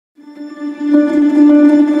Skippered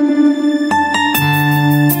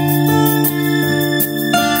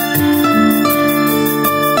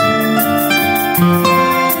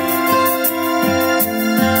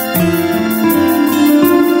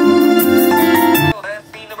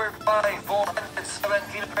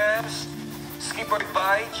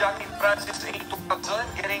by Jockey Francisco F.A. Tuazon,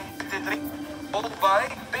 getting 53, owned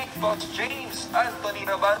by Big Boss James Anthony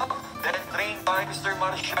Rabano, then trained by Mr.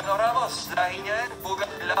 Marciano Ramos. Dahil yan,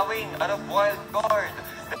 bugang lawing out of wild card.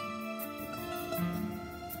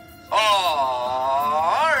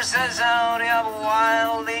 Horses out of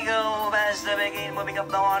Wild Eagle as they begin moving up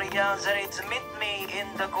the audience, and it's Meet Me in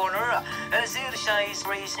the corner. Zirsha is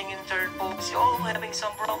racing in third position, having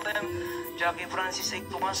some problem. Jockey Francisco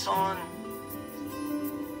Tuazon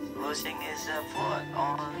losing his foot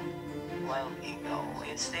on Wild Eagle.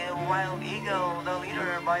 It's still Wild Eagle, the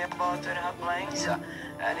leader by about 2.5 lengths.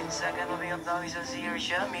 And in second, moving up now is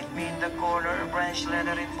Zirsha. Meet Me in the corner, branch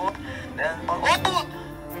leather in fourth. Then,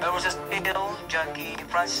 there was a still Jockey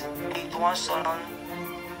Francisco Tuazon on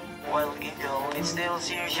Wild Eagle. It's still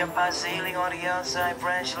Zirsha fast sailing on the outside,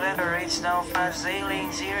 branch leather. It's now fast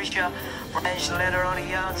sailing, Zirsha, branch leather on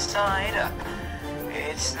the outside.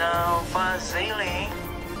 It's now fast sailing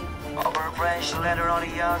over branch leather on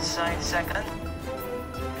the outside, second.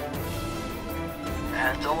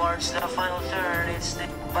 And towards the final turn, it's still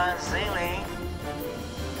fast sailing.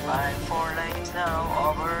 5-4 lanes now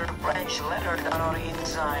over branch leather down on the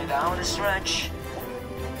inside, down the stretch.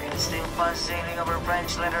 It's still fast sailing over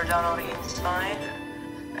branch leather down on the inside.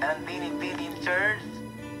 And Beanie in third.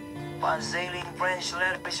 Fast sailing, branch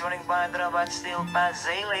leather is running by the but still fast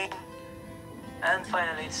sailing. And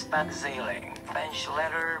finally it's back sailing. Branch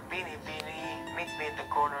leather, Beanie, Meet Me in the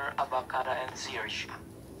corner, Abacada and Zirsha.